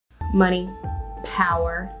money,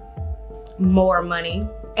 power, more money.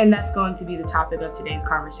 And that's going to be the topic of today's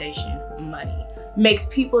conversation, money. Makes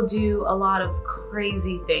people do a lot of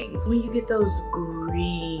crazy things. When you get those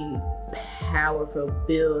green, powerful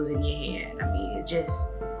bills in your hand, I mean, it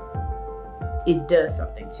does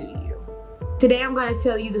something to you. Today I'm going to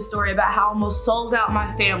tell you the story about how I almost sold out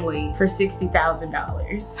my family for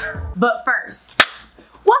 $60,000. But first,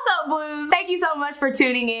 what's up, Blues? Thank you so much for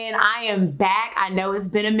tuning in. I am back. I know it's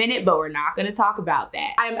been a minute, but we're not going to talk about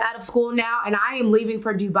that. I am out of school now and I am leaving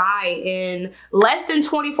for Dubai in less than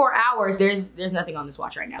 24 hours. There's nothing on this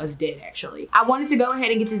watch right now. It's dead, actually. I wanted to go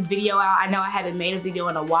ahead and get this video out. I know I haven't made a video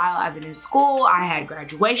in a while. I've been in school. I had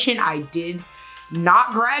graduation. I did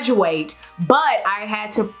not graduate, but I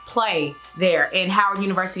had to play there and Howard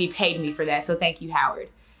University paid me for that. So thank you, Howard.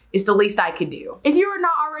 It's the least I could do. If you are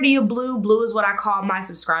not already a blue, blue is what I call my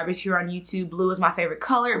subscribers here on YouTube. Blue is my favorite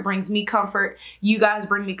color. It brings me comfort. You guys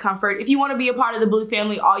bring me comfort. If you want to be a part of the blue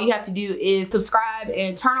family, all you have to do is subscribe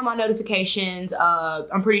and turn on my notifications.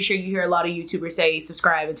 I'm pretty sure you hear a lot of YouTubers say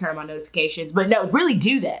subscribe and turn on my notifications, but no, really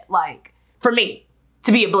do that. Like, for me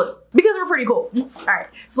to be a blue, because we're pretty cool. All right,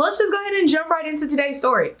 so let's just go ahead and jump right into today's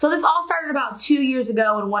story. So this all started about 2 years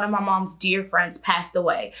ago when one of my mom's dear friends passed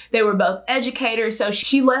away. They were both educators, so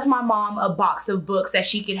she left my mom a box of books that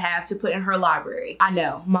she could have to put in her library. I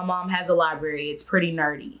know, my mom has a library, it's pretty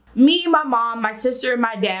nerdy. Me, my mom, my sister, and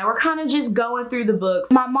my dad were kind of just going through the books.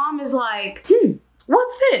 My mom is like,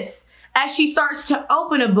 what's this? As she starts to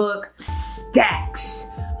open a book, stacks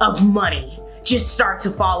of money just start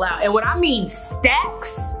to fall out. And when I mean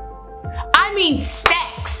stacks, I mean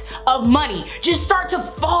stacks of money just start to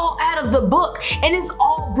fall out of the book. And it's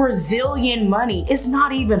all Brazilian money. It's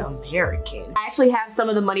not even American. I actually have some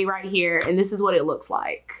of the money right here and this is what it looks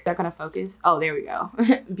like. Is that gonna focus? Oh, there we go.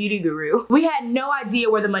 Beauty guru. We had no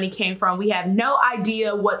idea where the money came from. We have no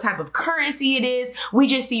idea what type of currency it is. We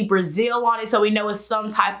just see Brazil on it, so we know it's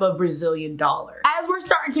some type of Brazilian dollar. As we're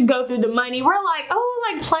starting to go through the money, we're like,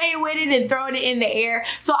 oh, like playing with it and throwing it in the air.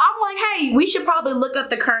 So I'm like, hey, we should probably look up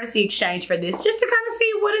the currency exchange for this just to kind of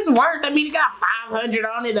see what it's worth. I mean, it got 500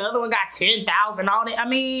 on it. The other one got 10,000 on it. I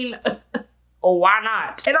mean, oh, why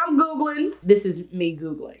not? And I'm Googling. This is me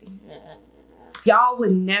Googling. Y'all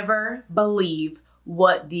would never believe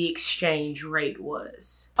what the exchange rate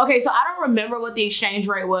was. Okay, so I don't remember what the exchange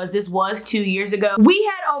rate was. This was 2 years ago. We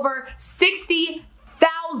had over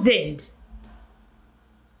 60,000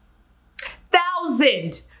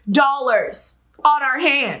 $1,000 on our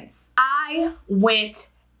hands. I went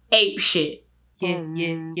apeshit. Yeah. We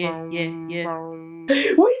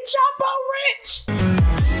Chapo rich.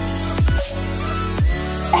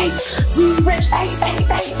 Hey, we rich. Hey.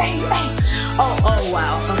 Oh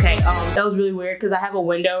wow. Okay. That was really weird because I have a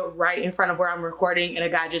window right in front of where I'm recording, and a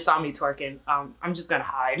guy just saw me twerking. I'm just gonna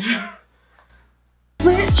hide.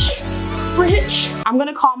 Rich. I'm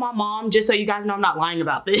gonna call my mom just so you guys know I'm not lying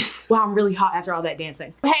about this. Wow, I'm really hot after all that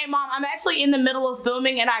dancing. Hey mom, I'm actually in the middle of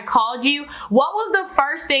filming and I called you. What was the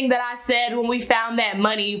first thing that I said when we found that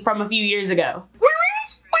money from a few years ago? We're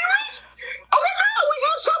rich. Oh my God, we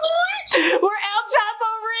El Chapo rich. We're El Chapo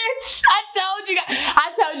rich. I told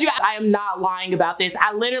you guys, I am not lying about this.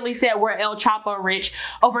 I literally said we're El Chapo rich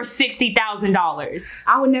over $60,000.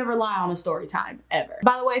 I would never lie on a story time, ever.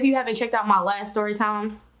 By the way, if you haven't checked out my last story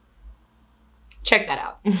time, check that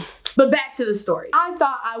out. But back to the story. I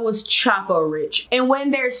thought I was Chapo rich. And when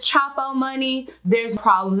there's Chapo money, there's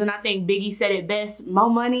problems. And I think Biggie said it best, more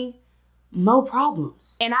money, more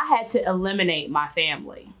problems. And I had to eliminate my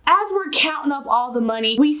family. As we're counting up all the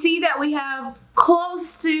money, we see that we have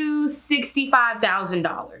close to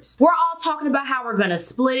 $65,000. We're all talking about how we're gonna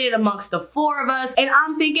split it amongst the four of us. And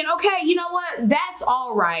I'm thinking, okay, you know what? That's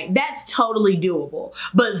all right. That's totally doable.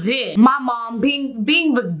 But then my mom,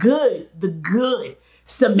 being the good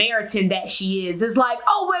Samaritan that she is like,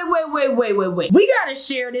 oh, wait. We gotta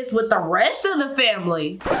share this with the rest of the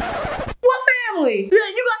family. What family? Yeah,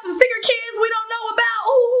 you got some secret kids we don't know about?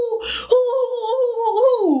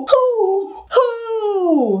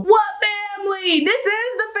 Who? What family? This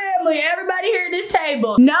is the family. Everybody here at this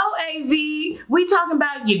table. No, AV. We talking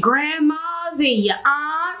about your grandmas and your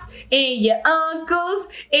aunts and your uncles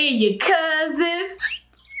and your cousins.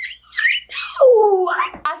 Ooh,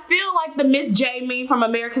 I feel like the Miss J meme from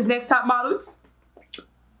America's Next Top Models.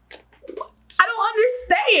 I don't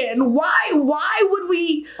understand why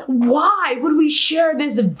would we share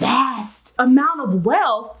this vast amount of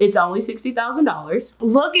wealth? It's only $60,000.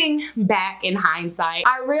 Looking back in hindsight,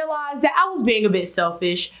 I realized that I was being a bit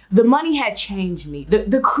selfish. The money had changed me.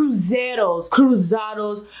 The cruzados,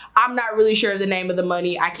 I'm not really sure of the name of the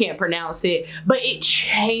money. I can't pronounce it, but it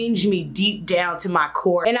changed me deep down to my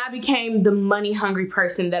core. And I became the money hungry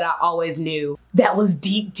person that I always knew. That was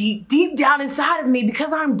deep down inside of me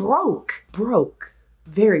because I'm broke,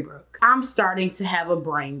 very broke. I'm starting to have a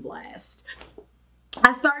brain blast.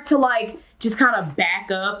 I start to like just kind of back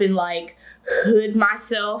up and like hood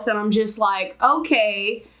myself, and I'm just like,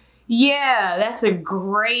 okay, yeah, that's a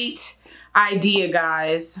great idea,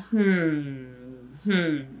 guys.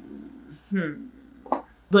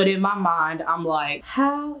 But in my mind, I'm like,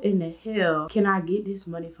 how in the hell can I get this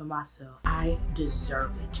money for myself? I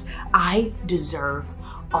deserve it. I deserve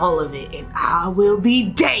all of it, and I will be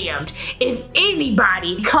damned if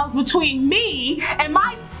anybody comes between me and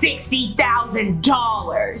my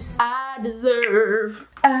 $60,000. I deserve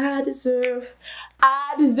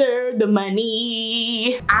the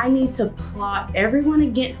money. I need to plot everyone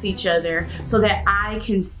against each other so that I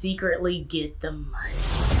can secretly get the money.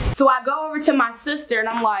 So I go over to my sister and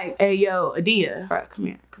I'm like, hey, yo, Adia, all right, come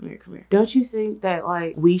here. Don't you think that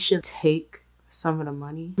like we should take some of the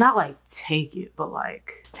money? Not like take it, but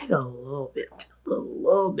like just take a little bit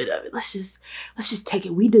of it. Let's just take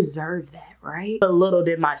it. We deserve that, right? But little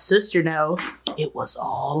did my sister know, it was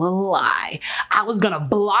all a lie. I was gonna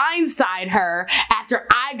blindside her after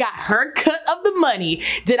I got her cut of the money.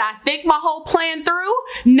 Did I think my whole plan through?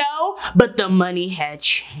 No, but the money had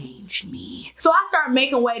changed me. So I started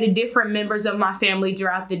making way to different members of my family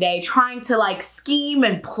throughout the day, trying to like scheme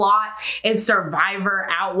and plot and survivor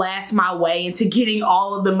outlast my way into getting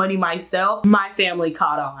all of the money myself. My family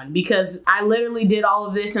caught on because I literally did all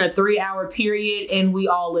of this in a 3-hour period, and we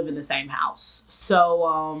all live in the same house.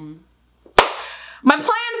 So my plan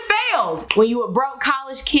failed. When you a broke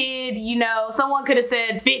college kid, you know, someone could have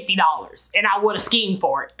said $50 and I would have schemed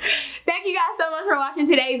for it. Thank you guys so much for watching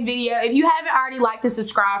today's video. If you haven't already liked and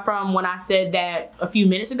subscribed from when I said that a few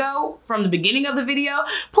minutes ago, from the beginning of the video,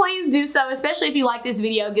 please do so, especially if you like this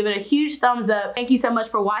video. Give it a huge thumbs up. Thank you so much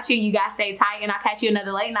for watching. You guys stay tight, and I'll catch you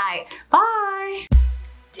another late night. Bye.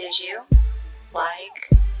 Did you like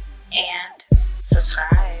and